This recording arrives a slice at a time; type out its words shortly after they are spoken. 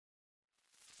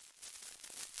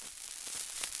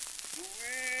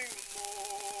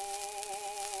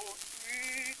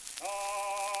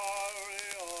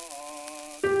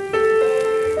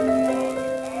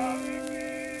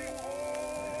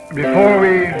Before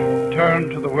we turn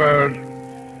to the word,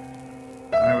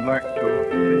 I would like to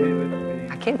say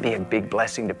this. I can't be a big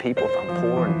blessing to people if I'm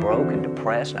poor and broke and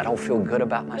depressed and I don't feel good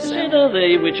about myself. Blessed are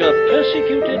they which are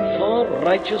persecuted for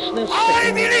righteousness' sake.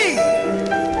 I believe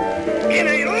in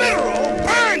a literal,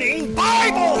 burning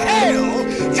Bible hell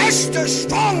just as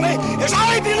strongly as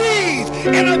I believe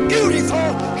in a beautiful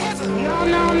heaven. No,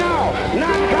 no, no.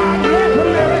 Not God bless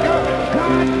America.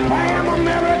 God damn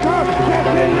America.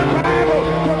 That's in the Bible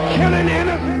for killing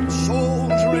innocent.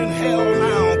 Souls are in hell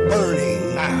now,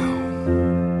 burning now.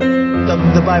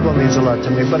 The Bible means a lot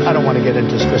to me, but I don't want to get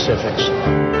into specifics.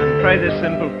 Pray this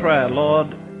simple prayer: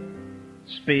 Lord,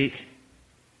 speak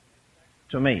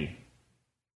to me.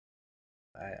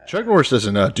 Chuck Norris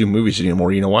doesn't do movies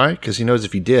anymore. You know why? Because he knows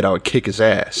if he did, I would kick his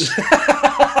ass.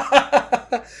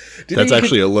 That's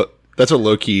actually that's a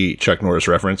low-key Chuck Norris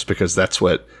reference, because that's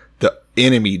what the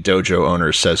Enemy Dojo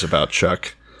owner says about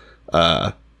Chuck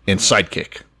in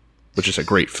Sidekick, which is a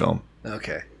great film.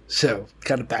 Okay, so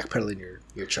kind of backpedaling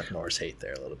your Chuck Norris hate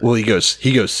there a little bit. Well, he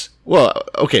goes. Well,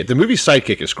 okay, the movie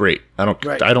Sidekick is great. I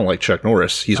don't like Chuck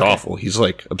Norris. He's awful. He's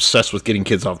like obsessed with getting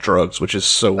kids off drugs, which is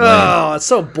so lame. Oh, it's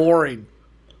so boring.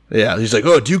 Yeah, he's like,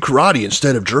 do karate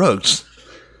instead of drugs.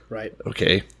 Right.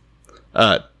 Okay.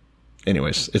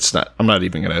 Anyways, it's not. I'm not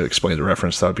even going to explain the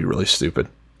reference. That would be really stupid.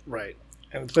 Right.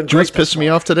 And it's been Do you know what's pissing me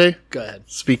off today? Go ahead.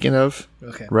 Speaking of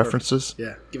references. Perfect.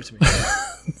 Yeah, give it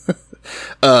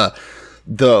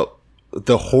The to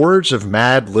me. hordes of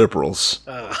mad liberals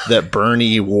that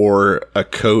Bernie wore a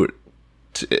coat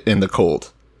in the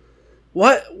cold.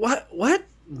 What?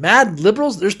 Mad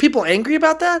liberals? There's people angry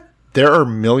about that? There are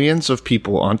millions of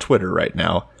people on Twitter right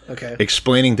now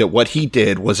explaining that what he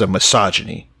did was a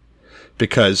misogyny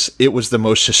because it was the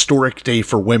most historic day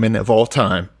for women of all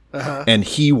time. And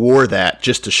he wore that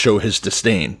just to show his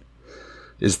disdain,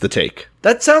 is the take.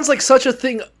 That sounds like such a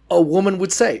thing a woman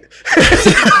would say.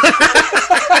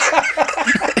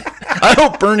 I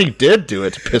hope Bernie did do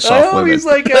it to piss off women. He's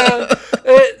like,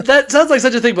 that sounds like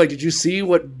such a thing. Like, did you see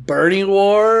what Bernie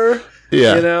wore?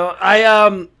 Yeah. You know,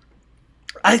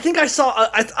 I think I saw,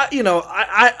 I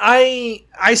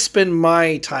spend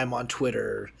my time on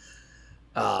Twitter.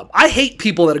 I hate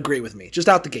people that agree with me, just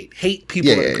out the gate. Hate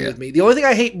people that agree with me. The only thing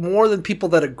I hate more than people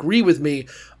that agree with me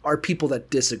are people that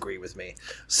disagree with me.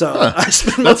 So I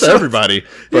spend that's everybody,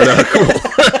 but cool.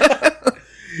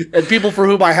 And people for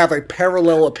whom I have a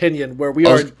parallel opinion where we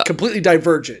are completely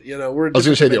divergent. You know, I was going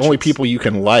to say the only people you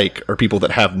can like are people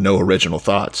that have no original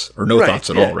thoughts or no thoughts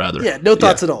at all. Rather, no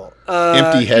thoughts at all.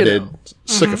 Empty-headed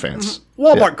sycophants,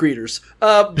 Walmart greeters.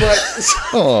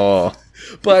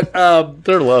 But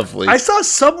they're lovely. I saw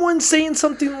someone saying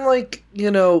something like,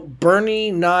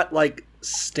 Bernie not like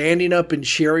standing up and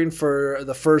cheering for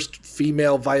the first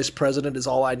female vice president is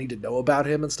all I need to know about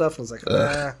him and stuff. And I was like,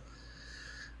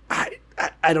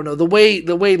 I don't know. The way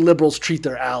liberals treat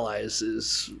their allies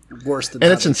is worse than.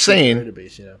 And it's insane.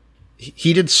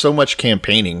 He did so much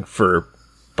campaigning for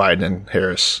Biden and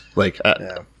Harris. Like,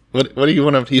 what do you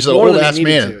want to? He's an old ass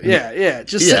man. Yeah.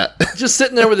 Just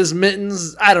sitting there with his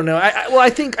mittens. I don't know. I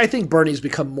think Bernie's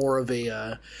become more of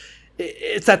a.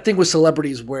 It's that thing with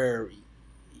celebrities where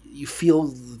you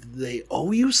feel they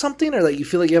owe you something, or like you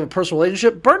feel like you have a personal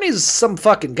relationship. Bernie's some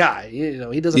fucking guy.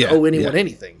 He doesn't owe anyone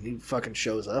anything. He fucking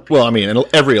shows up. Well, I mean,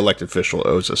 every elected official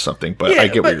owes us something, but I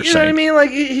get what you're saying. You know what I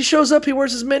mean? Like he shows up, he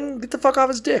wears his mitten, get the fuck off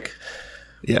his dick.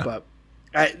 Yeah. But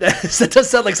that does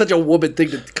sound like such a woman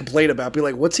thing to complain about. Be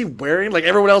like, what's he wearing? Like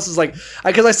everyone else is like,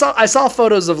 because I saw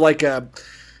photos of like the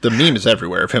meme is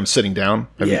everywhere of him sitting down.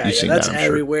 Have you seen that's that?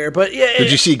 everywhere. Sure. But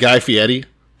did you see Guy Fieri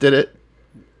did it?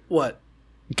 What?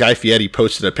 Guy Fieri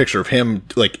posted a picture of him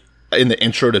like in the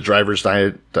intro to Driver's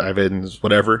Dive-Ins,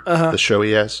 whatever the show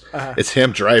he has. It's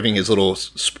him driving his little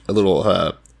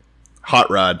hot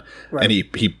rod, and he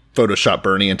photoshopped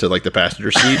Bernie into like the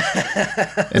passenger seat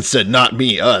and said, "Not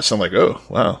me, us." I'm like, oh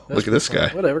wow, look at this guy.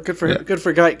 Whatever, good for him. Good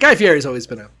for Guy. Guy Fieri's always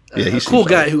been a cool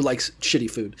guy who likes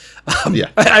shitty food.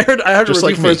 I heard just a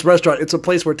review for his restaurant. It's a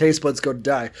place where taste buds go to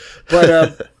die.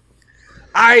 But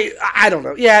I don't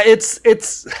know. Yeah,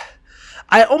 it's.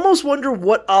 I almost wonder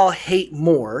what I'll hate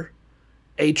more: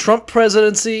 a Trump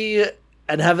presidency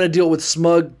and having to deal with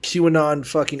smug QAnon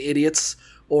fucking idiots,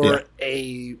 or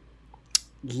a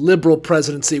liberal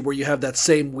presidency where you have that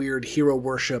same weird hero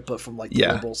worship, but from like the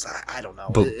liberals. I don't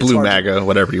know. Blue MAGA,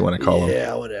 whatever you want to call them.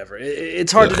 Yeah, whatever.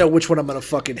 It's hard to know which one I'm going to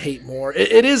fucking hate more.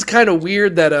 It is kind of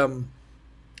weird that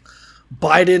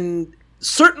Biden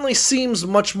certainly seems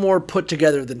much more put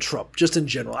together than Trump, just in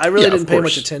general. I really didn't pay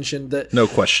much attention. No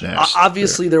question asked.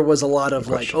 Obviously, there was a lot of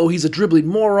he's a dribbling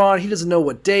moron. He doesn't know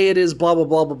what day it is, blah, blah,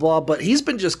 blah, blah, blah. But he's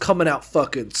been just coming out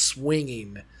fucking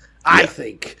swinging I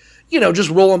think. Just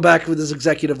rolling back with his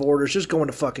executive orders, just going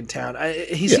to fucking town.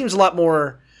 He seems a lot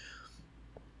more,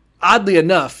 oddly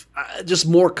enough, just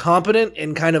more competent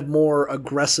and kind of more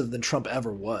aggressive than Trump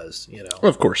ever was, Well,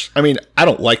 of course. I mean, I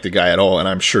don't like the guy at all, and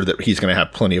I'm sure that he's going to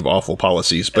have plenty of awful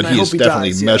policies, but he is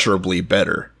definitely measurably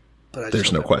better.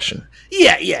 There's no question.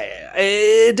 Yeah.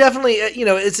 It definitely,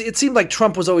 it seemed like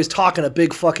Trump was always talking a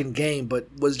big fucking game, but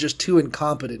was just too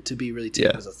incompetent to be really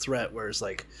taken as a threat, whereas,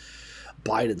 like,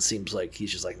 Biden seems like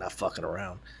he's just, like, not fucking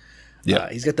around.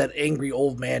 Yeah. He's got that angry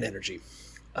old man energy.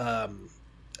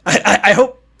 I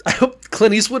hope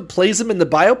Clint Eastwood plays him in the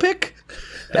biopic.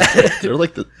 They're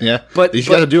like but he's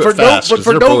got to do it fast. But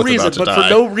for no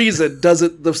reason does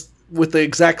it with the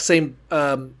exact same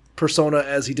persona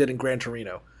as he did in Gran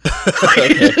Torino.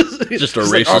 Just a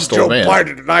racist old man. I'm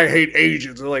Joe Biden and I hate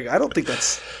Asians. They're like, I don't think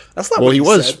that's not what he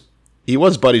said. He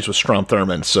was buddies with Strom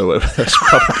Thurmond, so that's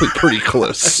probably pretty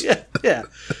close. yeah.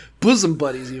 Bosom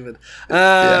buddies, even.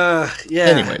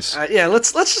 Anyways,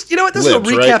 Let's just. You know what? This is a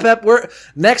recap. Right?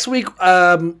 Next week.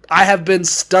 I have been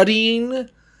studying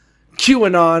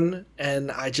QAnon,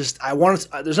 and I want.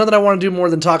 There's nothing I want to do more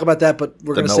than talk about that, but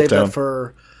we're going to save that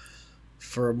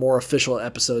for a more official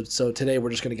episode. So today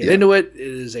we're just going to get into it. It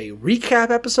is a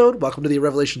recap episode. Welcome to the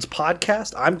Revelations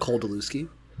podcast. I'm Cole Delusky.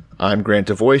 I'm Grant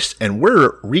DeVoist, and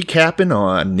we're recapping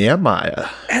on Nehemiah.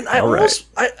 And I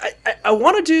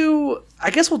want to do. I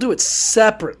guess we'll do it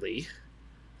separately.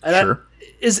 And sure.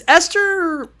 Is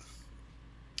Esther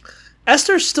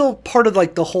still part of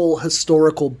like the whole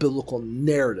historical biblical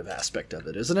narrative aspect of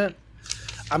it, isn't it?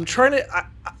 I'm trying to.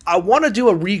 I want to do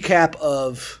a recap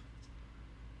of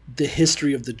the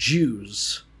history of the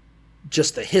Jews,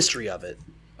 just the history of it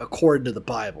according to the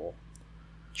Bible.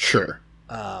 Sure.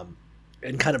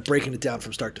 And kind of breaking it down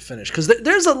from start to finish. Because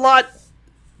there's a lot...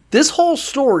 This whole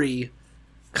story,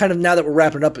 kind of now that we're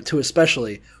wrapping up to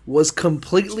especially, was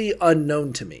completely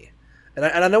unknown to me. And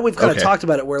I know we've kind of talked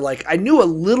about it where, like, I knew a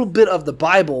little bit of the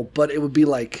Bible, but it would be,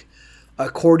 like,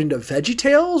 according to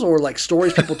VeggieTales or, like,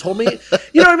 stories people told me.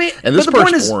 You know what I mean? And this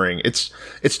part's boring. It's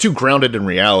too grounded in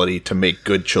reality to make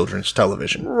good children's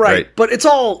television. Right. But it's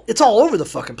all over the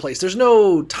fucking place. There's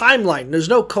no timeline. There's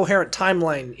no coherent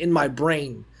timeline in my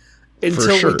brain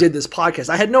until we did this podcast.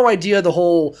 I had no idea the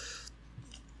whole...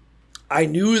 I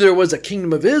knew there was a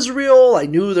kingdom of Israel. I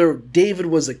knew David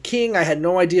was a king. I had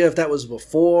no idea if that was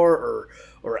before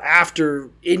or after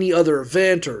any other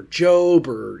event or Job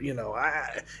or,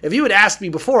 if you had asked me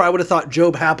before, I would have thought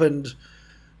Job happened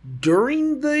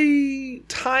during the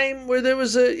time where there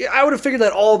was I would have figured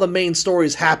that all the main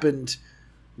stories happened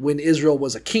when Israel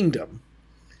was a kingdom.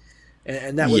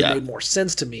 And that would have made more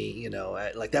sense to me,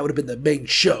 like that would have been the main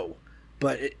show.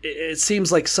 But it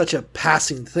seems like such a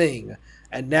passing thing.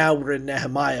 And now we're in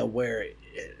Nehemiah where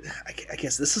I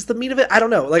guess this is the meat of it. I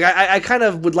don't know. Like I kind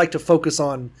of would like to focus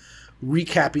on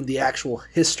recapping the actual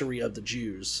history of the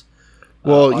Jews.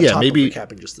 Well, maybe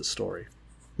recapping just the story.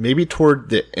 Maybe toward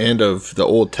the end of the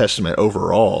Old Testament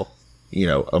overall,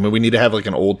 we need to have like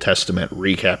an Old Testament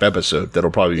recap episode.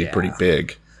 That'll probably be pretty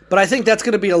big. But I think that's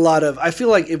going to be a lot of, I feel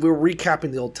like if we're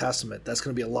recapping the Old Testament, that's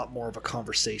going to be a lot more of a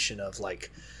conversation of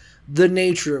like the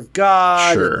nature of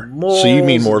God. Sure. So you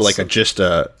mean more like just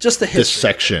the history, this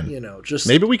section.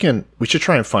 Maybe we should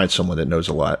try and find someone that knows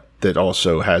a lot that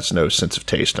also has no sense of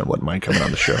taste and wouldn't mind coming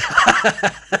on the show.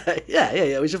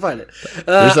 Yeah, we should find it.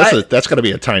 That's got to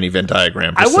be a tiny Venn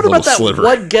diagram. I wonder about that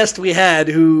one guest we had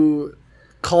who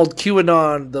called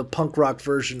QAnon the punk rock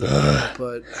version,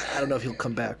 but I don't know if he'll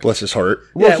come back. Bless his heart.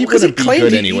 Well, he couldn't be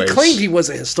good anyways. He claimed he was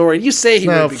a historian. You say he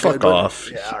would be good. Fuck off.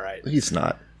 Yeah, all right. He's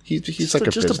not. He's like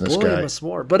a business guy. Us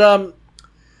more. But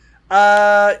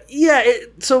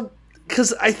so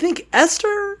because I think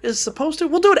Esther is supposed to.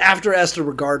 We'll do it after Esther,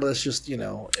 regardless. Just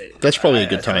that's probably a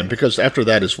good time because after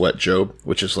that is what Job,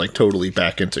 which is like totally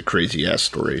back into crazy ass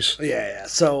stories. Yeah.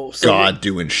 So God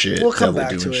doing shit. We'll come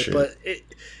back to it, but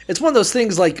it's one of those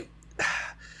things like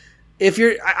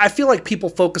I feel like people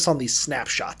focus on these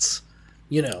snapshots,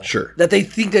 sure, that they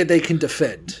think that they can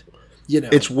defend.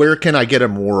 It's where can I get a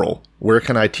moral? Where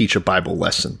can I teach a Bible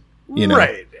lesson?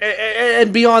 Right.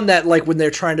 And beyond that, like when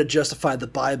they're trying to justify the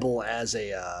Bible as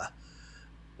a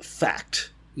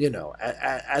fact,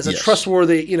 as a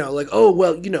trustworthy,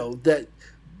 that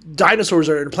dinosaurs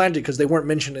are implanted because they weren't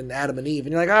mentioned in Adam and Eve.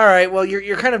 And you're like, all right, well,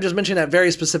 you're kind of just mentioning that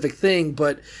very specific thing.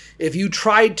 But if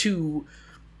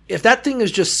that thing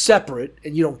is just separate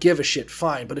and you don't give a shit,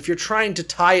 fine. But if you're trying to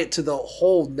tie it to the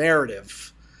whole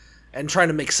narrative and trying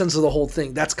to make sense of the whole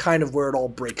thing, that's kind of where it all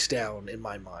breaks down in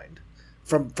my mind.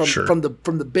 From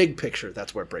the big picture,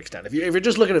 that's where it breaks down. If you're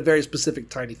just looking at very specific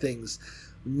tiny things,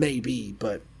 maybe,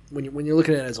 but when you're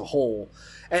looking at it as a whole,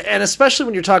 and especially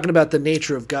when you're talking about the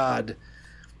nature of God,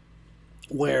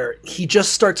 where he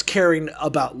just starts caring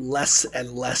about less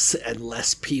and less and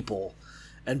less people,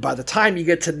 and by the time you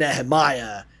get to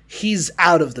Nehemiah, he's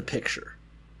out of the picture.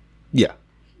 Yeah,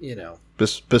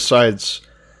 Besides,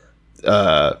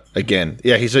 again,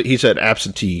 he's an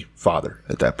absentee father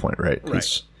at that point, right?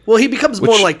 Right. Well, he becomes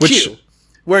more like Q,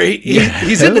 where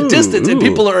he's in the distance and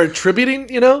people are attributing,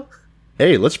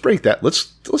 Hey, let's break that. Let's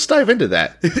dive into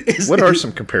that. What are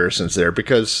some comparisons there?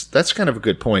 Because that's kind of a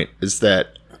good point. Is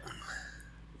that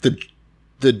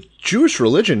the Jewish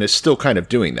religion is still kind of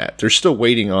doing that. They're still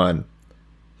waiting on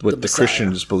what the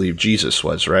Christians believe Jesus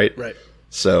was, right? Right.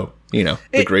 So,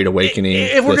 the Great Awakening.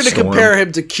 If we're going to compare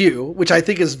him to Q, which I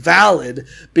think is valid,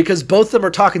 because both of them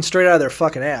are talking straight out of their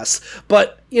fucking ass.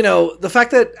 But, the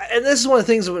fact that, and this is one of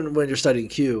the things when you're studying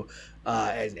Q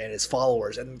and his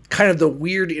followers, and kind of the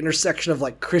weird intersection of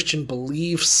like Christian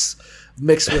beliefs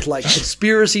mixed with like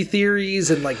conspiracy theories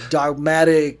and like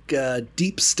dogmatic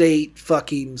deep state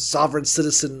fucking sovereign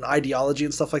citizen ideology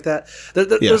and stuff like that.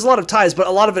 There's a lot of ties, but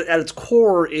a lot of it at its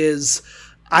core is,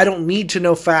 I don't need to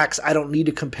know facts. I don't need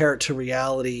to compare it to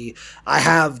reality. I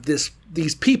have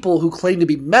these people who claim to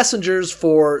be messengers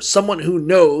for someone who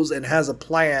knows and has a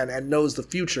plan and knows the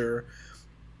future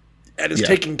and is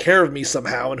taking care of me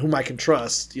somehow and whom I can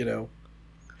trust,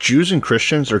 Jews and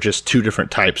Christians are just two different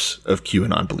types of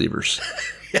QAnon believers.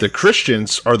 The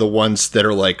Christians are the ones that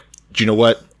are like, do you know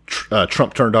what?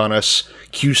 Trump turned on us.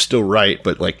 Q's still right,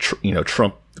 but like,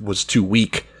 Trump was too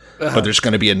weak, but there's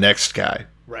going to be a next guy.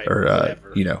 Right. Or,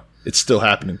 it's still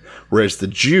happening. Whereas the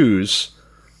Jews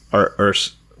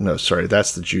that's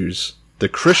the Jews. The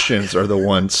Christians are the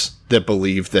ones that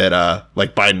believe that,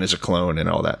 like Biden is a clone and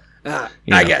all that.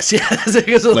 I guess, yeah.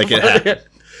 Like it happened.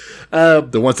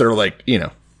 The ones that are like,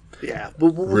 yeah,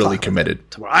 we'll really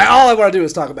committed. Tomorrow. All I want to do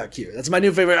is talk about Q. That's my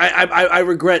new favorite. I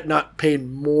regret not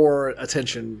paying more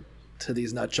attention to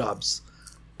these nut jobs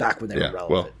back when they were relevant.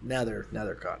 Well, now they're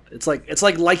gone. It's like being a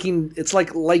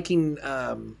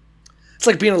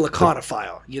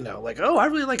Lacanophile. Like, oh, I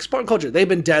really like Spartan culture. They've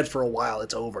been dead for a while.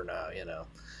 It's over now.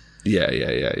 Yeah.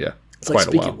 It's like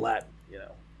speaking Latin.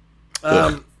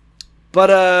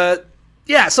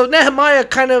 So Nehemiah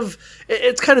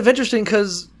it's kind of interesting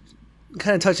because.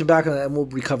 Kind of touching back on that, and we'll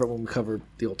recover it when we cover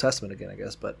the Old Testament again, I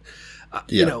guess. But,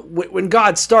 when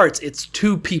God starts, it's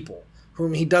two people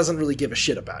whom he doesn't really give a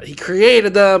shit about. He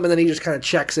created them, and then he just kind of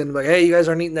checks in, like, hey, you guys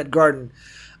aren't eating that garden.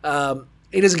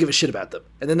 He doesn't give a shit about them.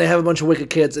 And then they have a bunch of wicked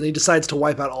kids, and he decides to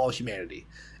wipe out all humanity.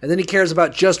 And then he cares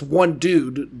about just one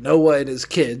dude, Noah and his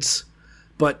kids,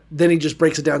 but then he just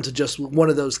breaks it down to just one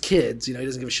of those kids. He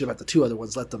doesn't give a shit about the two other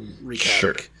ones, let them wreak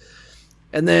havoc. Sure.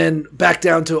 And then back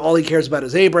down to all he cares about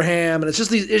is Abraham, and it's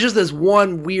just this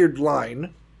one weird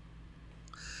line.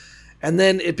 And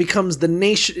then it becomes the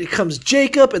nation. It becomes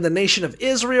Jacob and the nation of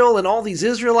Israel, and all these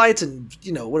Israelites, and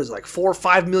 4 or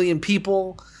 5 million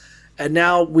people. And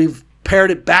now we've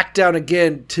pared it back down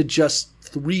again to just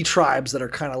 3 tribes that are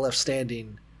kind of left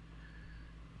standing.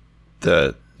 Levi,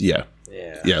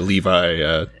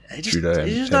 Judah,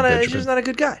 he's just not a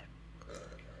good guy.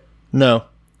 No.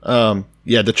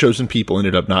 The chosen people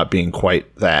ended up not being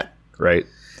quite that, right?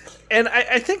 And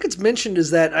I think it's mentioned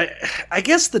is that I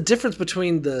guess the difference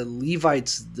between the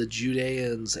Levites, the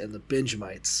Judeans, and the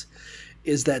Benjamites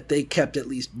is that they kept at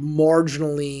least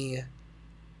marginally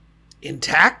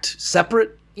intact,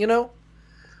 separate, Yeah.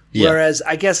 Whereas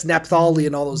I guess Naphtali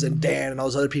and all those, and Dan and all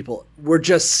those other people were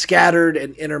just scattered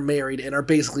and intermarried and are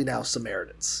basically now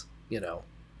Samaritans,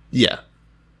 Yeah.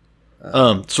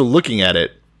 So looking at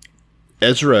it,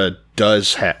 Esther,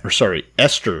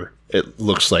 it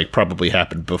looks like probably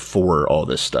happened before all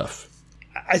this stuff.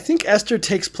 I think Esther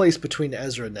takes place between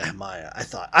Ezra and Nehemiah.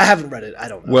 I haven't read it. I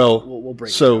don't know. Well, we'll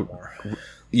bring it down more.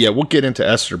 Yeah, we'll get into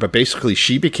Esther, but basically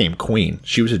she became queen.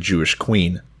 She was a Jewish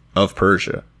queen of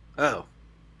Persia. Oh.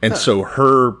 And so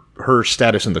her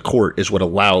status in the court is what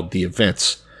allowed the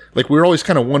events. Like, we were always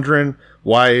kind of wondering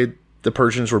why the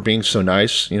Persians were being so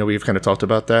nice. We've kind of talked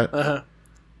about that. Uh-huh.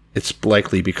 It's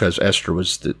likely because Esther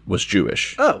was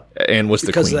Jewish. Oh. And was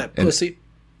the queen. Because of that pussy?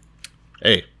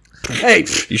 Hey,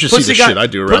 you should see the shit I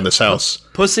do around this house.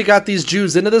 Pussy got these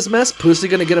Jews into this mess. Pussy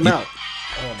gonna get them out.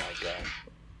 Oh, my God.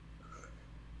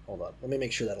 Hold on. Let me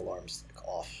make sure that alarm's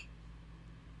off.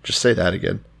 Just say that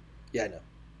again. Yeah, I know.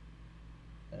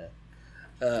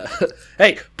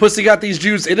 Hey, pussy got these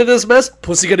Jews into this mess.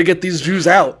 Pussy gonna get these Jews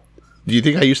out. Do you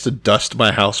think I used to dust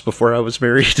my house before I was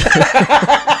married?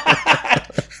 I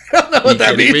don't know what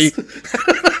that means.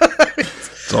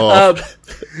 It's off.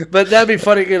 But that'd be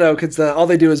funny, because all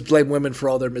they do is blame women for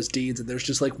all their misdeeds, and there's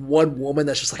just like one woman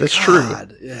that's just like, that's God,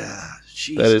 true. Yeah,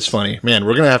 Jesus. That is funny, man.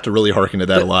 We're gonna have to really hearken to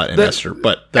that a lot in Esther,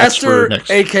 but that's Esther, for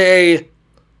next. AKA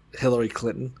Hillary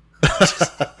Clinton.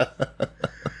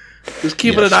 Just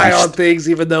keeping an eye on things,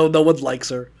 even though no one likes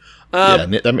her.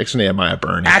 That makes Nehemiah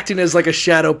burn. Acting as like a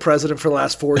shadow president for the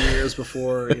last 4 years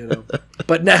before,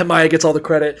 But Nehemiah gets all the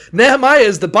credit. Nehemiah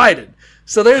is the Biden.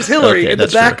 So there's Hillary in the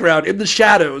background, in the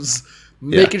shadows,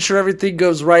 making sure everything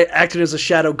goes right, acting as a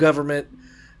shadow government,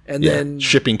 and then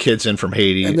shipping kids in from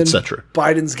Haiti, etc.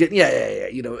 Biden's getting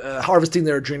harvesting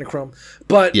their adrenochrome.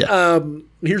 But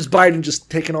here's Biden just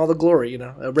taking all the glory,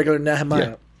 a regular Nehemiah.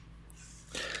 Yeah.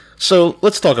 So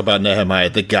let's talk about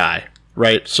Nehemiah, the guy,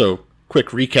 right? So quick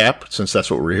recap, since that's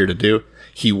what we're here to do.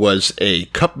 He was a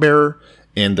cupbearer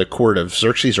in the court of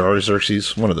Xerxes or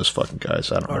Artaxerxes, one of those fucking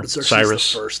guys. I don't know.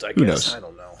 Cyrus. The first, I guess. Who knows? I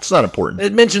don't know. It's not important.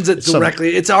 It mentions it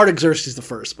directly. It's Artaxerxes the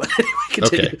first, but anyway,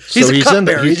 continue. Okay. He's a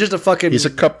cupbearer. He's just a fucking... He's a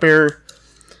cupbearer.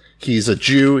 He's a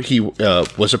Jew. He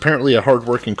was apparently a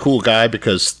hardworking, cool guy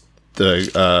because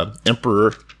the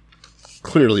emperor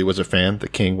clearly was a fan, the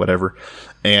king, whatever,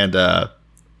 and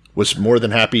was more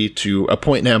than happy to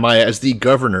appoint Nehemiah as the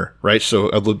governor, right? So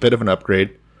a little bit of an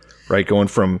upgrade, right? Going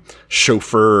from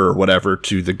chauffeur or whatever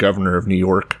to the governor of New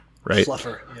York, right?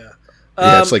 Fluffer, yeah.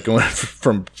 Yeah, it's like going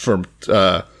from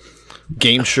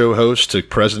game show host to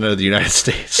president of the United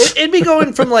States. It'd be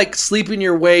going from like sleeping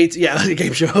your way to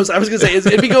game show host. I was gonna say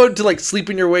it'd be going to like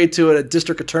sleeping your way to a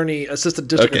assistant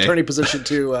district attorney position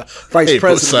to vice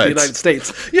president of the United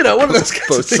States. One of those guys.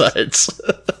 Both sides.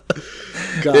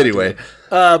 Anyway,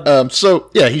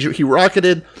 he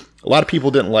rocketed. A lot of people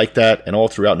didn't like that, and all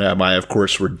throughout Nehemiah, of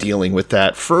course, we're dealing with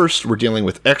that. First, we're dealing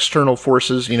with external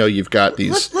forces. You've got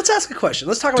these. Let's ask a question.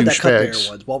 Let's talk about that cupbearer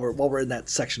ones while we're in that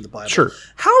section of the Bible. Sure.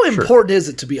 How important is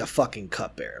it to be a fucking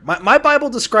cupbearer? My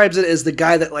Bible describes it as the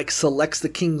guy that like selects the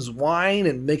king's wine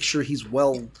and makes sure he's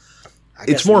well.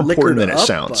 It's more important than it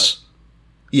sounds.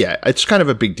 Yeah, it's kind of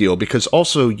a big deal because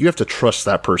also you have to trust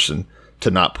that person to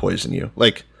not poison you.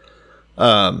 Like,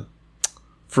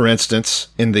 for instance,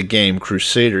 in the game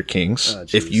Crusader Kings,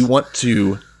 if you want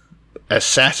to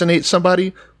assassinate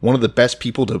somebody, one of the best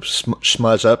people to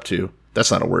schmuzz up to,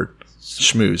 that's not a word,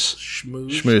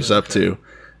 schmooze up to,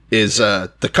 is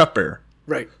the cupbearer.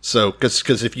 Right. So,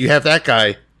 because if you have that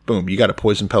guy, boom, you got a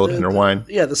poison pellet in their wine.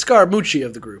 Yeah, the Scaramucci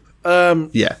of the group.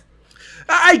 Yeah.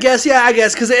 I guess,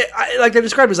 because like they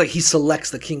described it as like he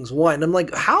selects the king's wine. I'm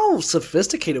like, how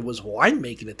sophisticated was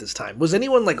winemaking at this time? Was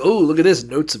anyone like, oh, look at this,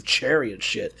 notes of cherry and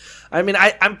shit? I mean,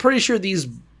 I'm pretty sure these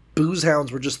booze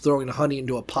hounds were just throwing honey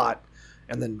into a pot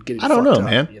and then getting. I don't know,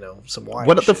 man. Some wine.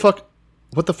 What the fuck?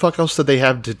 What the fuck else did they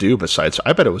have to do besides?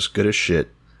 I bet it was good as shit.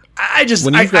 I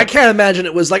can't imagine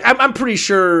it was like. I'm pretty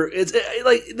sure it's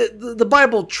like the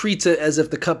Bible treats it as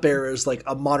if the cupbearer is like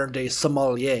a modern day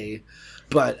sommelier.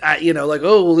 But, like,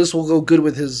 oh, well, this will go good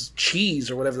with his cheese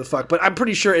or whatever the fuck. But I'm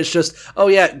pretty sure it's just, oh,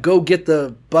 yeah, go get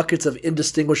the buckets of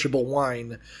indistinguishable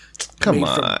wine from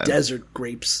desert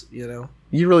grapes, You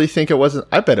really think it wasn't?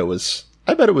 I bet it was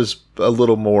a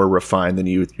little more refined than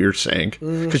you're saying.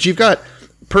 Because you've got,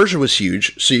 Persia was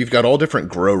huge, so you've got all different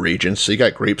grow regions. So you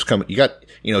got grapes coming. You got,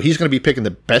 he's going to be picking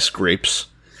the best grapes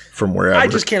from wherever. I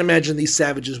just can't imagine these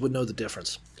savages would know the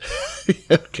difference.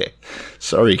 Okay.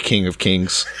 Sorry, King of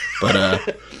Kings,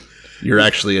 but you're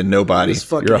actually a nobody.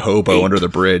 You're a hobo ape under the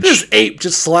bridge. This ape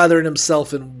just slathering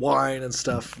himself in wine and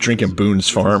stuff. Drinking Boone's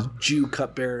Farm. Jew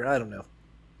cupbearer. I don't know.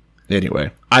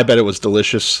 Anyway, I bet it was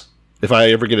delicious. If I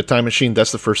ever get a time machine,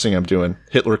 that's the first thing I'm doing.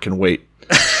 Hitler can wait.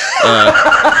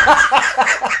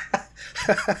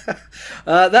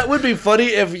 That would be funny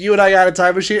if you and I had a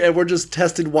time machine and we're just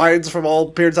testing wines from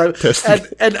all periods of time.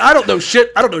 And I don't know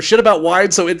shit. I don't know shit about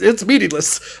wine, so it's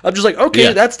meaningless. I'm just like,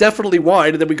 okay, that's definitely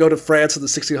wine. And then we go to France in the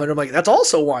 1600s. I'm like, that's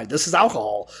also wine. This is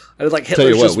alcohol. And like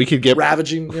Hitler's just we could get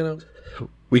ravaging.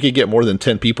 We could get more than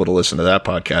 10 people to listen to that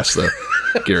podcast, though.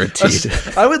 Guaranteed.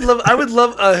 I would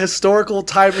love a historical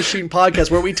time machine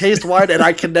podcast where we taste wine and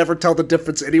I can never tell the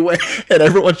difference anyway. And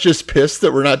everyone's just pissed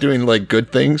that we're not doing like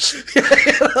good things.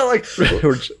 Like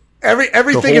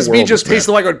everything is me just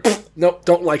tasting the wine going, nope,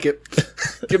 don't like it.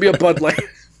 Give me a Bud Light.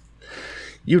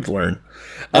 You'd learn.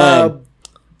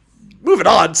 Moving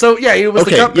on. So yeah, he was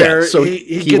the cupbearer. Yeah. So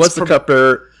he was the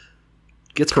cupbearer.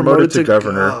 Gets promoted to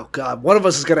governor. Oh God, one of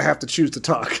us is going to have to choose to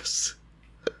talk.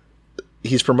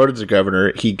 He's promoted to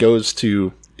governor. He goes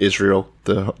to Israel,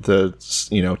 to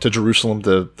Jerusalem,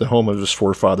 the home of his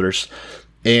forefathers,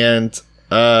 and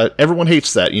everyone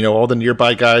hates that. All the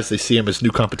nearby guys, they see him as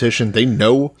new competition. They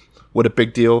know what a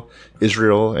big deal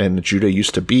Israel and Judah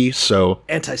used to be. So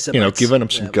anti-Semites, giving him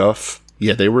some guff.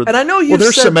 Yeah, they were. And I know you've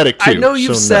they're said, Semitic too. I know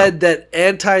you've said that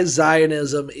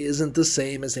anti-Zionism isn't the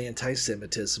same as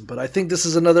anti-Semitism, but I think this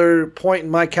is another point in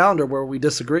my calendar where we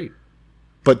disagree.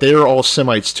 But they're all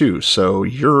Semites too, so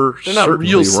you're they're not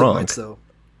certainly real wrong. Semites, though.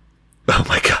 Oh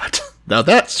my God! Now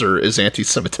that, sir, is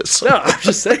anti-Semitism. No, I'm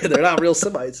just saying they're not real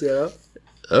Semites. You know.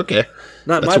 Okay,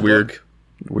 not that's my a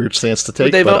weird stance to take.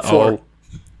 Who'd they vote for?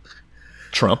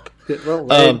 Trump.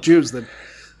 Well, Jews then.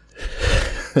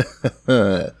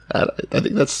 I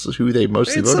think that's who they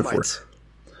mostly voted Semites. For.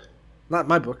 Not in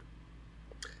my book.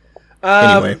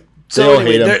 Anyway,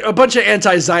 a bunch of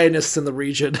anti-Zionists in the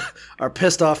region are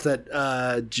pissed off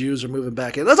that Jews are moving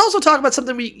back in. Let's also talk about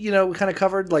something we kind of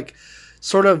covered, like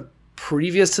sort of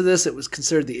previous to this. It was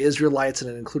considered the Israelites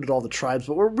and it included all the tribes,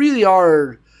 but we really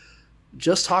are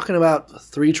just talking about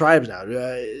 3 tribes now.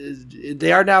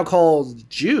 They are now called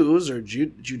Jews or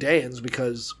Judeans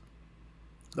because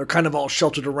they're kind of all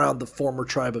sheltered around the former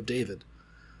tribe of David.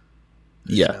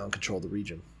 Yeah. Now in control of the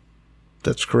region.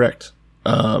 That's correct.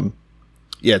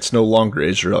 Yeah, it's no longer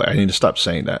Israel. I need to stop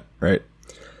saying that, right?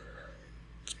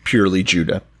 It's purely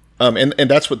Judah. And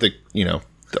that's what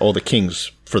all the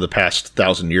kings for the past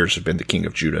 1,000 years have been the king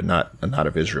of Judah, not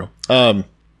of Israel.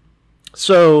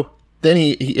 So then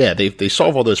they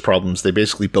solve all those problems. They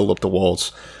basically build up the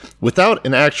walls. Without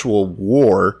an actual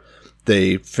war,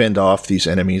 they fend off these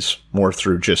enemies more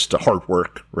through just hard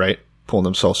work, right? Pulling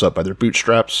themselves up by their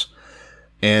bootstraps.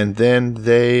 And then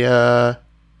they have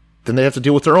to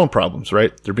deal with their own problems,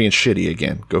 right? They're being shitty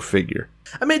again. Go figure.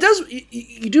 I mean, it does.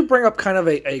 You do bring up kind of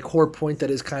a core point that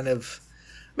is kind of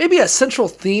maybe a central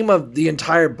theme of the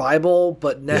entire Bible,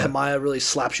 but Nehemiah really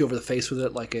slaps you over the face with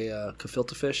it like a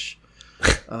gefilte fish.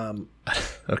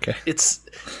 Okay. It's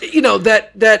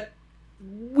that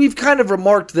we've kind of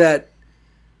remarked that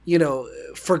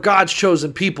for God's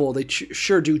chosen people, they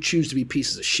sure do choose to be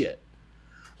pieces of shit.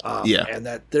 And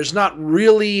that there's not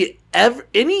really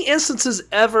any instances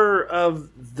ever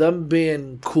of them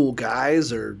being cool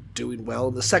guys or doing well.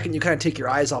 And the second you kind of take your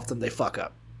eyes off them, they fuck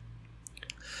up.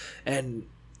 And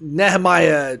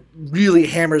Nehemiah really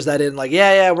hammers that in, like,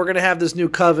 we're going to have this new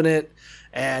covenant.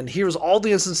 And here's all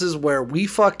the instances where we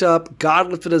fucked up, God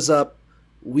lifted us up,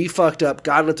 we fucked up,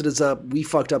 God lifted us up, we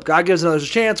fucked up. God gives us a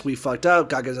chance, we fucked up.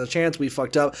 God gives us a chance, we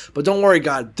fucked up. But don't worry,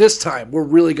 God, this time we're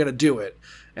really going to do it.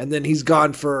 And then he's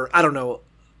gone for, I don't know,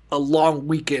 a long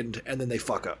weekend, and then they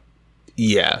fuck up.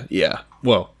 Yeah.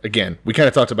 Well, again, we kind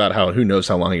of talked about who knows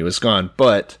how long he was gone,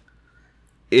 but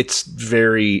it's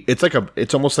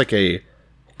almost like a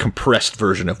compressed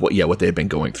version of what they've been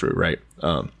going through, right?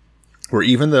 Where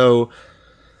even though,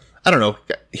 I don't know,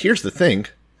 here's the thing,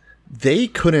 they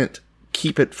couldn't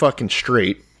keep it fucking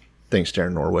straight, thanks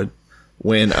Darren Norwood,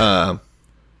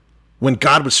 when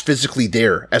God was physically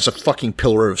there as a fucking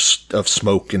pillar of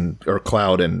smoke or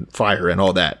cloud and fire and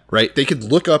all that, right? They could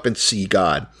look up and see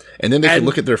God, and then they could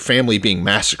look at their family being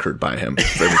massacred by him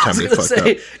every time they fucked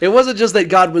up. It wasn't just that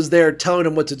God was there telling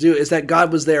them what to do, it's that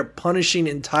God was there punishing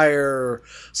entire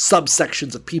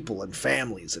subsections of people and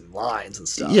families and lines and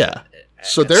stuff. Yeah.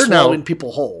 So they're now swallowing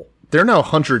people whole. They're now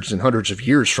hundreds and hundreds of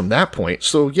years from that point.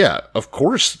 So, yeah, of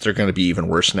course they're going to be even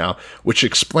worse now, which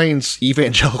explains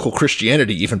evangelical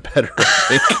Christianity even better,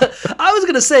 I think. I was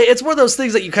going to say, it's one of those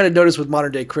things that you kind of notice with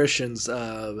modern-day Christians,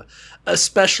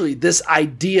 especially this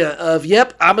idea of,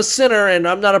 yep, I'm a sinner and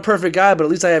I'm not a perfect guy, but at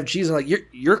least I have Jesus. Like,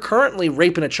 you're currently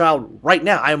raping a child right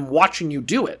now. I'm watching you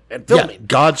do it and filming. Yeah,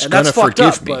 God's going to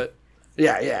forgive me. But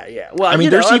yeah. Well, I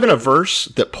mean, there's even a verse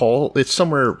that Paul, it's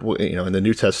somewhere, in the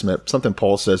New Testament, something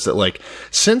Paul says that, like,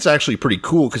 sin's actually pretty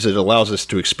cool because it allows us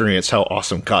to experience how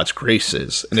awesome God's grace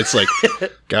is. And it's like,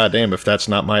 goddamn, if that's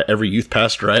not every youth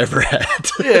pastor I ever had.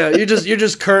 Yeah, you're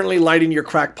just currently lighting your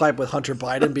crack pipe with Hunter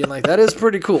Biden, being like, that is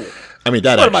pretty cool. I mean,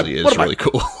 that actually is really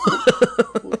cool.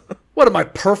 What, am I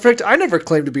perfect? I never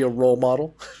claimed to be a role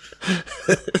model.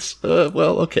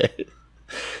 Well, okay.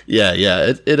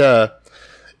 Yeah,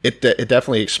 It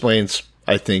definitely explains,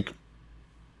 I think,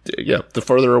 the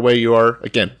further away you are,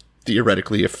 again,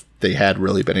 theoretically, if they had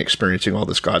really been experiencing all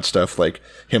this God stuff, like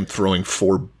him throwing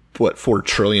 4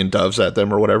 trillion doves at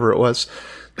them or whatever it was,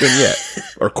 then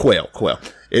or quail.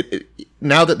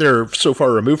 Now that they're so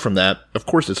far removed from that, of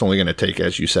course it's only going to take,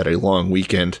 as you said, a long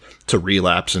weekend to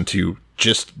relapse into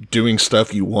just doing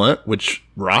stuff you want, which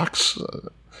rocks.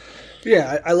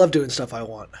 Yeah, I love doing stuff I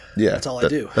want. Yeah, that's all I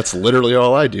do. That's literally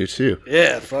all I do too.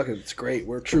 Yeah, fucking, it's great.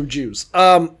 We're true Jews.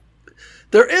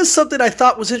 There is something I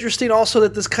thought was interesting also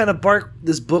that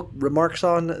this book remarks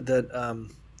on that I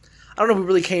don't know if we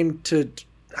really came to.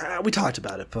 We talked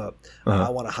about it, but I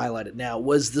want to highlight it now.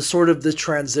 Was the sort of the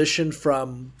transition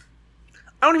from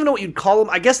I don't even know what you'd call them.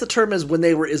 I guess the term is when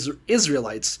they were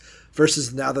Israelites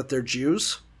versus now that they're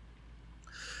Jews.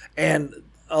 And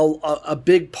a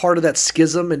big part of that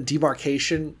schism and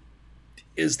demarcation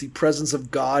is the presence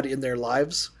of God in their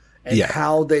lives and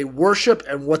how they worship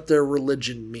and what their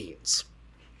religion means.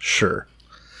 Sure.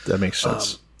 That makes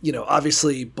sense.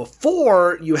 Obviously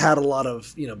before you had a lot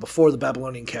of, before the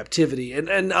Babylonian captivity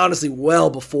and honestly well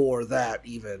before that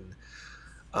even,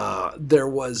 there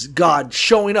was God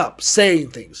showing up,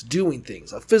 saying things, doing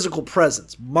things, a physical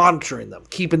presence, monitoring them,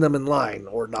 keeping them in line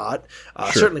or not,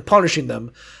 certainly punishing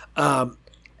them.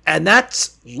 And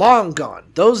that's long gone.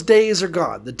 Those days are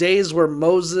gone. The days where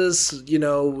Moses,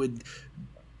 would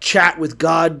chat with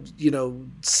God,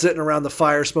 sitting around the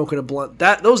fire smoking a blunt,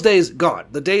 those days gone.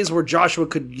 The days where Joshua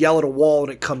could yell at a wall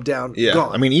and it come down,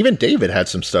 gone. I mean, even David had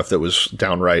some stuff that was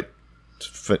downright,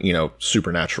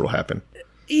 supernatural happen.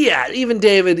 Yeah, even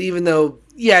David, even though,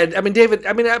 David,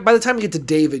 by the time you get to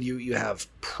David, you have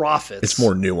prophets. It's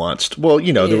more nuanced. Well,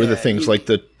 there were the things like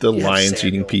the lions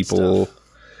eating people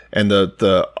and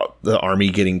the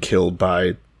army getting killed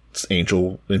by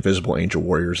invisible angel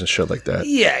warriors and shit like that.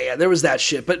 Yeah, there was that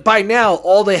shit. But by now,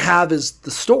 all they have is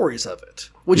the stories of it,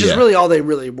 which is really all they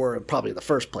really were probably in the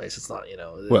first place. It's not,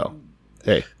 Well,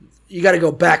 hey. You got to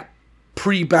go back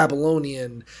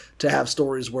pre-Babylonian to have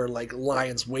stories where like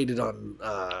lions waited on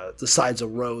the sides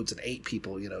of roads and ate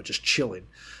people, just chilling.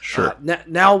 Sure.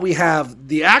 Now we have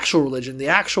the actual religion, the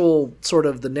actual sort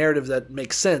of the narrative that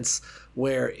makes sense,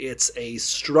 where it's a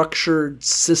structured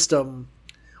system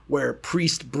where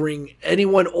priests bring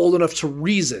anyone old enough to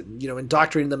reason,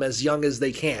 indoctrinating them as young as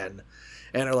they can.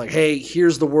 And are like, hey,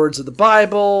 here's the words of the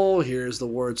Bible, here's the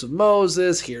words of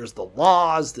Moses, here's the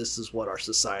laws, this is what our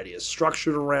society is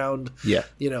structured around. Yeah.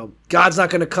 God's not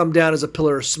going to come down as a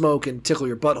pillar of smoke and tickle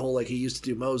your butthole like he used to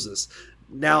do Moses.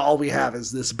 Now all we have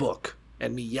is this book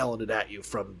and me yelling it at you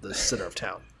from the center of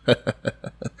town.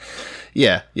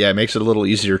 Yeah, it makes it a little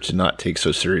easier to not take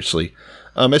so seriously.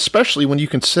 Especially when you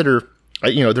consider,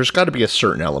 there's got to be a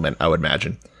certain element, I would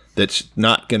imagine, that's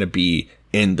not going to be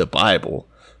in the Bible,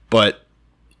 but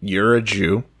you're a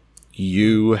Jew,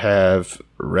 you have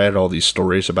read all these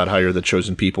stories about how you're the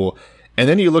chosen people, and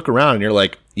then you look around and you're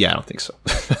like, yeah, I don't think so.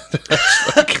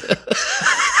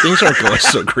 Things aren't going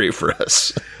so great for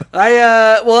us.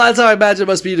 Well, that's how I imagine it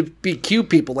must be to be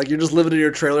cute people. Like, you're just living in your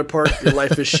trailer park, your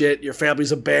life is shit, your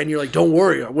family's a band, you're like, don't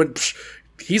worry,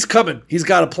 he's coming, he's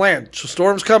got a plan.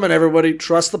 Storm's coming, everybody,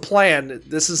 trust the plan.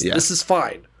 This is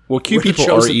fine. Well, cute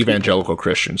people are evangelical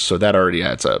Christians, so that already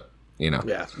adds up.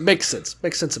 Yeah, makes sense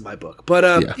in my book.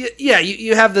 But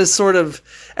you have this sort of,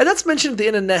 and that's mentioned at the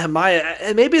end of Nehemiah,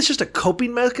 and maybe it's just a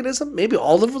coping mechanism. Maybe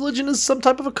all of religion is some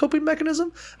type of a coping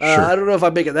mechanism. Sure. I don't know if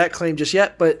I'm making that claim just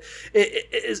yet, but it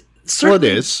is certainly.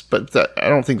 Well, it is, but I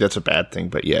don't think that's a bad thing.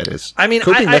 But yeah, it is. I mean,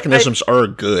 coping mechanisms are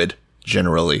good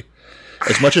generally.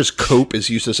 As much as cope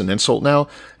is used as an insult now,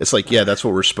 it's like, yeah, that's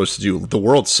what we're supposed to do. The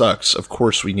world sucks. Of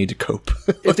course we need to cope.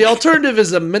 If the alternative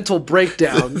is a mental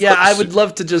breakdown, I would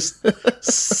love to just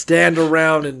stand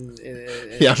around and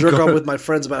jerk off with my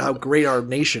friends about how great our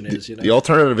nation is. The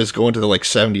alternative is going to the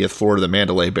 70th floor of the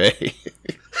Mandalay Bay.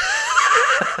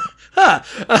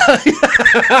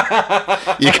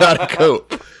 You gotta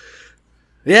cope.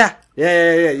 Yeah.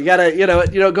 You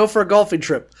gotta, go for a golfing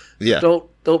trip. Yeah.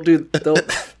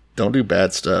 Don't do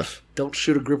bad stuff. Don't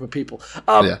shoot a group of people.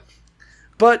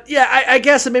 But I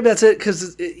guess maybe that's it,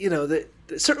 because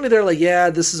certainly they're like,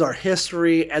 yeah, this is our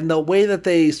history, and the way that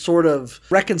they sort of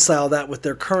reconcile that with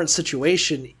their current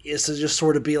situation is to just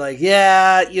sort of be like,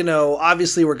 yeah,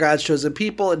 obviously we're God's chosen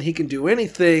people and he can do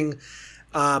anything,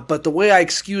 but the way I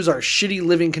excuse our shitty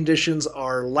living conditions,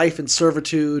 our life in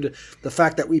servitude, the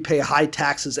fact that we pay high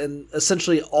taxes, and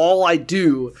essentially all I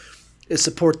do is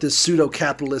support this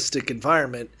pseudo-capitalistic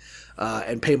environment,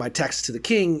 and pay my taxes to the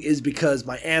king, is because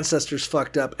my ancestors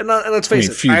fucked up. And let's face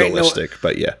it, feudalistic,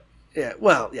 but yeah. Yeah,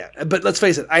 well, yeah, but let's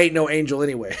face it, I ain't no angel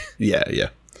anyway. Yeah.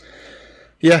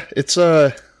 It's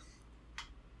hard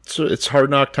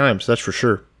knock times, that's for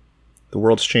sure. The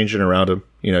world's changing around them.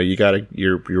 You gotta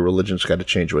your religion's got to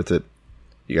change with it.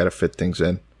 You got to fit things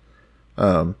in.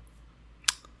 Can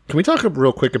we talk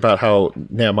real quick about how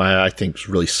Nehemiah, I think,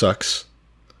 really sucks?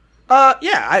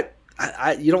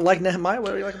 You don't like Nehemiah?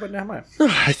 What do you like about Nehemiah?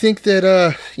 I think that,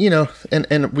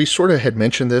 and we sort of had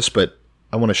mentioned this, but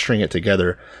I want to string it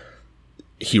together.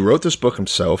 He wrote this book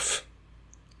himself,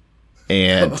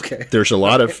 and there's a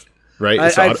lot of, right?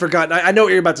 I'd forgotten. I know what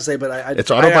you're about to say, but it's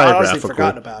autobiographical. I honestly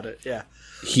forgotten about it, yeah.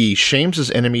 He shames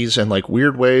his enemies in,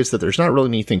 weird ways that there's not really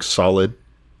anything solid,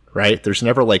 right? There's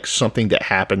never, something that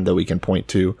happened that we can point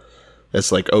to.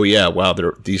 It's like, oh, yeah, wow,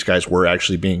 these guys were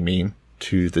actually being mean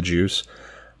to the Jews.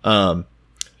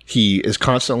 He is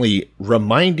constantly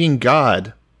reminding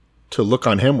God to look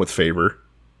on him with favor.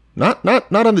 Not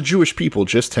on the Jewish people,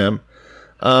 just him.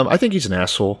 I think he's an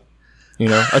asshole. You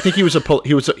know, I think he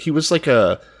was like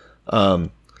a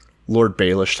Lord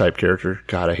Baelish type character.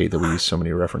 God, I hate that we use so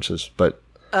many references, but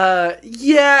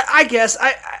yeah, I guess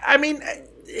I mean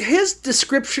his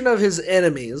description of his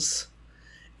enemies,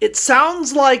 it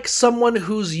sounds like someone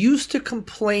who's used to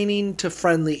complaining to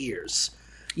friendly ears.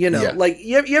 You know, like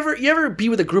you ever be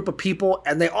with a group of people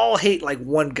and they all hate like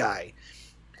one guy.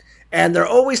 And they're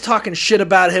always talking shit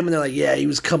about him, and they're like, yeah, he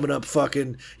was coming up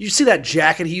fucking... You see that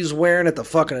jacket he was wearing at the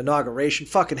fucking inauguration?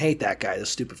 Fucking hate that guy, the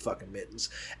stupid fucking mittens.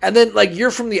 And then, like,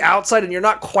 you're from the outside, and you're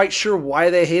not quite sure why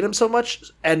they hate him so much,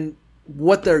 and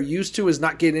what they're used to is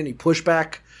not getting any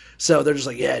pushback. So they're just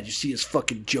like, yeah, did you see his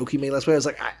fucking joke he made last week? I was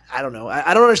like, I don't know.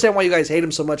 I don't understand why you guys hate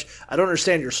him so much. I don't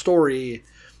understand your story.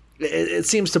 It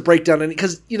seems to break down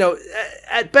because, you know,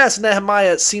 at best,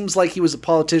 Nehemiah seems like he was a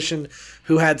politician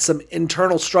who had some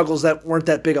internal struggles that weren't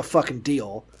that big a fucking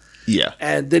deal. Yeah.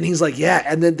 And then he's like, yeah.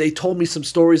 And then they told me some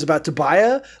stories about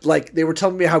Tobiah. Like, they were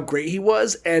telling me how great he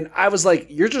was. And I was like,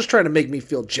 you're just trying to make me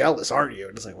feel jealous, aren't you?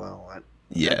 And it's like, well,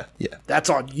 yeah.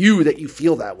 That's on you that you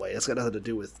feel that way. It's got nothing to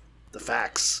do with the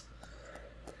facts.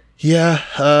 Yeah.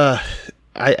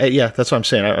 Yeah, that's what I'm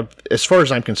saying. As far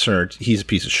as I'm concerned, he's a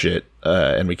piece of shit,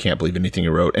 and we can't believe anything he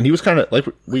wrote. And he was kind of, like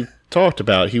we talked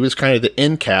about, he was kind of the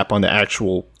end cap on the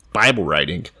actual Bible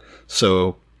writing.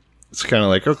 So it's kind of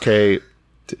like, okay,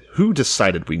 who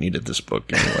decided we needed this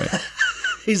book anyway?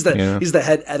 He's the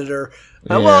head editor.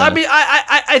 Well, I mean,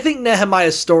 I think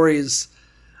Nehemiah's stories...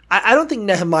 I don't think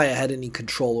Nehemiah had any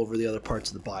control over the other parts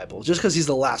of the Bible. Just because he's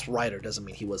the last writer doesn't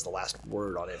mean he was the last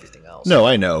word on everything else. No,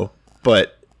 I know,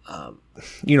 but...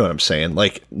 you know what I'm saying?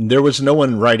 Like, there was no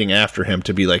one writing after him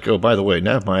to be like, oh, by the way,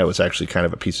 Nehemiah was actually kind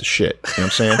of a piece of shit. You know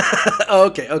what I'm saying?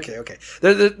 Okay.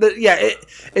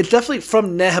 It's definitely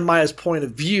from Nehemiah's point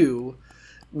of view,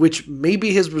 which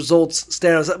maybe his results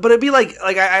stand out. But it'd be like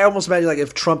I almost imagine like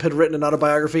if Trump had written an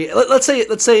autobiography. Let's say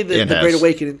the Great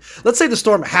Awakening. Let's say the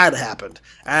storm had happened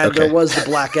and there was the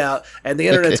blackout and the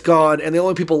internet's gone and the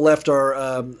only people left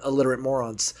are illiterate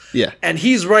morons. Yeah. And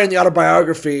he's writing the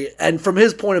autobiography, and from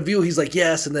his point of view, he's like,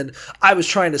 yes. And then I was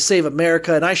trying to save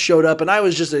America, and I showed up, and I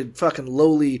was just a fucking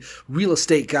lowly real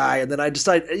estate guy, and then I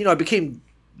decided, I became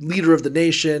leader of the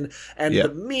nation, and the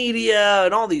media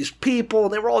and all these people,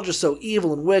 and they were all just so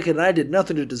evil and wicked, and I did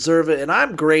nothing to deserve it, and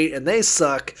I'm great and they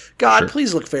suck. God,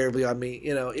 please look favorably on me.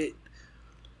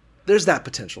 There's that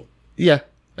potential. Yeah.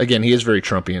 Again, he is very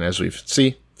Trumpian, as we've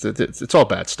see. It's all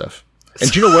bad stuff.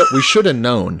 And you know what? We should have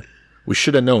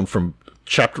known from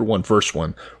chapter 1, verse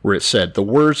 1, where it said the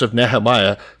words of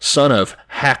Nehemiah, son of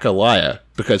Hakaliah,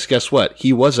 because guess what?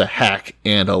 He was a hack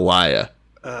and a liar.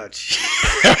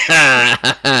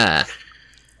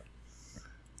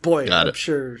 Boy, I'm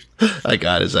sure I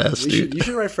got his ass, dude. You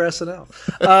should write for SNL.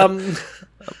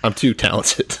 I'm too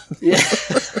talented. Yeah.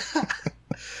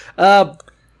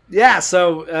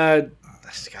 So,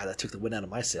 God, that took the wind out of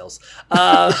my sails.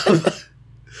 I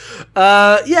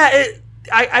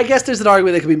guess there's an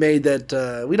argument that could be made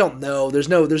that we don't know. There's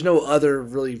no other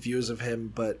really views of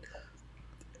him, but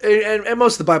and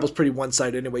most of the Bible's pretty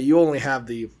one-sided anyway. You only have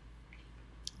the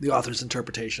author's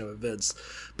interpretation of events.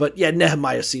 But yeah,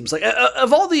 Nehemiah seems like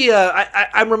of all the.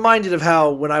 I'm reminded of how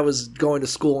when I was going to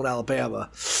school in Alabama,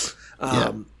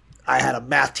 I had a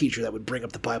math teacher that would bring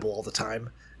up the Bible all the time.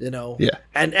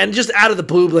 And just out of the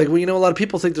blue, like, well, a lot of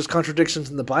people think there's contradictions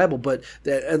in the Bible, but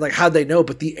and like how'd they know?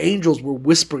 But the angels were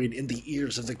whispering in the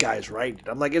ears of the guys writing.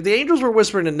 I'm like, if the angels were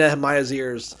whispering in Nehemiah's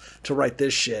ears to write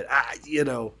this shit,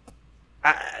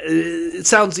 it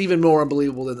sounds even more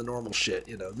unbelievable than the normal shit.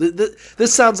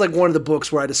 This sounds like one of the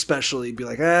books where I'd especially be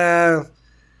like,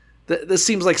 this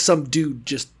seems like some dude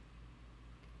just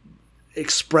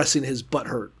expressing his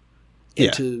butthurt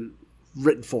into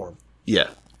written form. Yeah.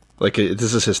 Like,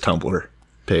 this is his Tumblr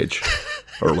page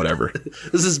or whatever.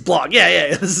 This is blog.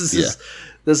 Yeah. This is his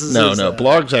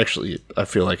blogs actually, I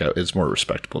feel like it's more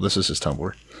respectable. This is his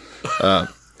Tumblr.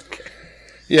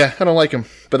 Yeah, I don't like him.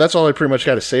 But that's all I pretty much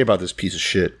got to say about this piece of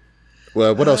shit.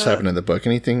 Well, what else happened in the book?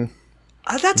 Anything?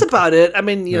 That's about it. I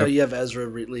mean, you have Ezra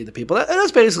lead the people.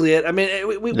 That's basically it. I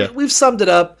mean, we've summed it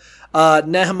up.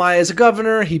 Nehemiah is a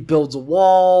governor. He builds a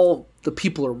wall. The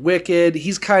people are wicked.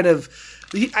 He's kind of...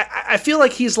 I feel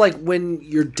like he's like when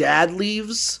your dad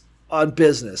leaves on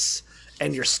business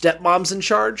and your stepmom's in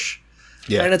charge.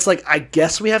 Yeah. And it's like, I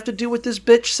guess we have to do what this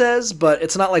bitch says, but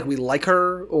it's not like we like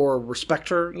her or respect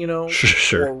her,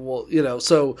 Sure. Or,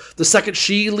 so the second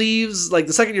she leaves, like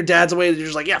the second your dad's away, you're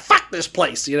just like, yeah, fuck this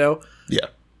place, Yeah.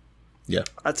 Yeah.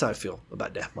 That's how I feel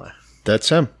about Nehemiah. That's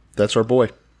him. That's our boy.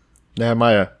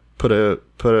 Nehemiah, put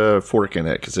a fork in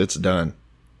it because it's done.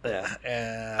 Yeah,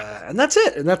 and that's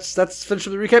it. And that's finished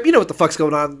with the recap. You know what the fuck's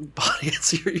going on,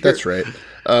 audience. That's right.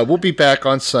 We'll be back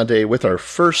on Sunday with our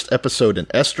first episode in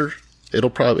Esther.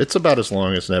 It's about as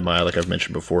long as Nehemiah, like I've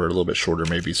mentioned before, a little bit shorter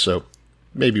maybe. So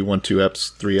maybe 1, 2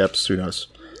 eps, 3 eps, who knows?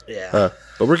 Yeah.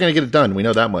 But we're going to get it done. We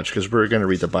know that much because we're going to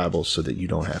read the Bible so that you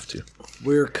don't have to.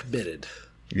 We're committed.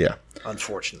 Yeah.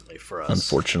 Unfortunately for us.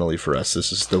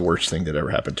 This is the worst thing that ever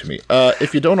happened to me.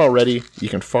 If you don't already, you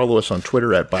can follow us on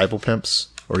Twitter at BiblePimps,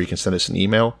 or you can send us an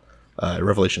email,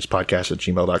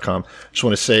 revelationspodcast@gmail.com. Just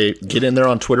want to say, get in there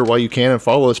on Twitter while you can and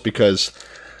follow us because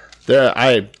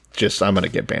I'm going to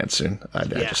get banned soon. I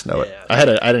just know it. Yeah. I had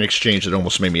an exchange that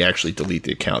almost made me actually delete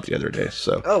the account the other day.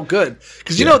 So. Oh, good.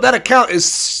 Because you know that account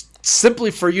is simply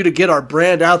for you to get our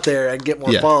brand out there and get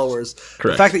more followers.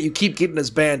 Correct. The fact that you keep getting us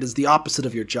banned is the opposite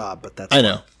of your job, but that's I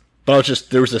know. But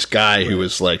there was this guy who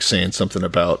was like saying something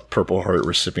about Purple Heart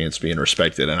recipients being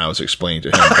respected, and I was explaining to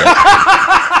him that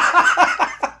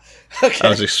okay.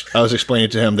 I was explaining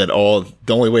to him that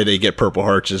the only way they get Purple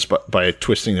Hearts is by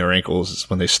twisting their ankles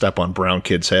when they step on brown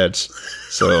kids' heads.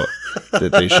 So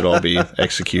that they should all be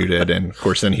executed. And of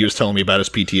course, then he was telling me about his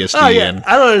PTSD. Oh, yeah. And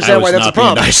I don't understand why that's a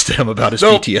problem. I was not being nice to him about his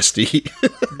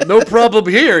PTSD. No problem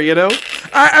here, you know?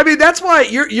 I mean, that's why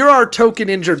you're our token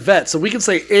injured vet. So we can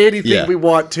say anything we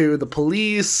want to the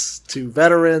police, to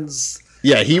veterans.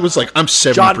 Yeah, he was like, I'm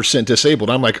 70% disabled.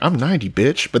 I'm like, I'm 90,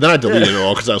 bitch. But then I deleted it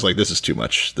all because I was like, this is too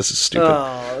much. This is stupid.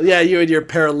 Oh, yeah, you and your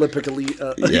Paralympic elite.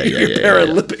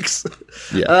 Paralympics.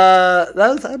 Yeah.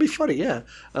 That'd be funny, yeah.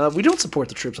 We don't support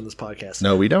the troops on this podcast.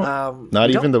 No, we don't.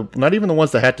 Not even the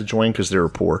ones that had to join because they were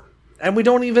poor. And we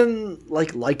don't even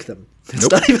like them. It's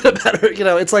not even a matter,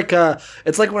 it's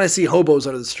like when I see hobos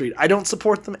under the street. I don't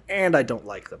support them and I don't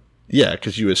like them. Yeah,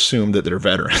 because you assume that they're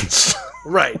veterans.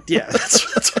 Right, yeah,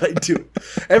 that's what I do.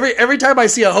 Every time I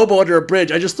see a hobo under a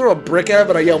bridge, I just throw a brick at him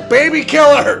and I yell, "Baby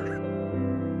killer!"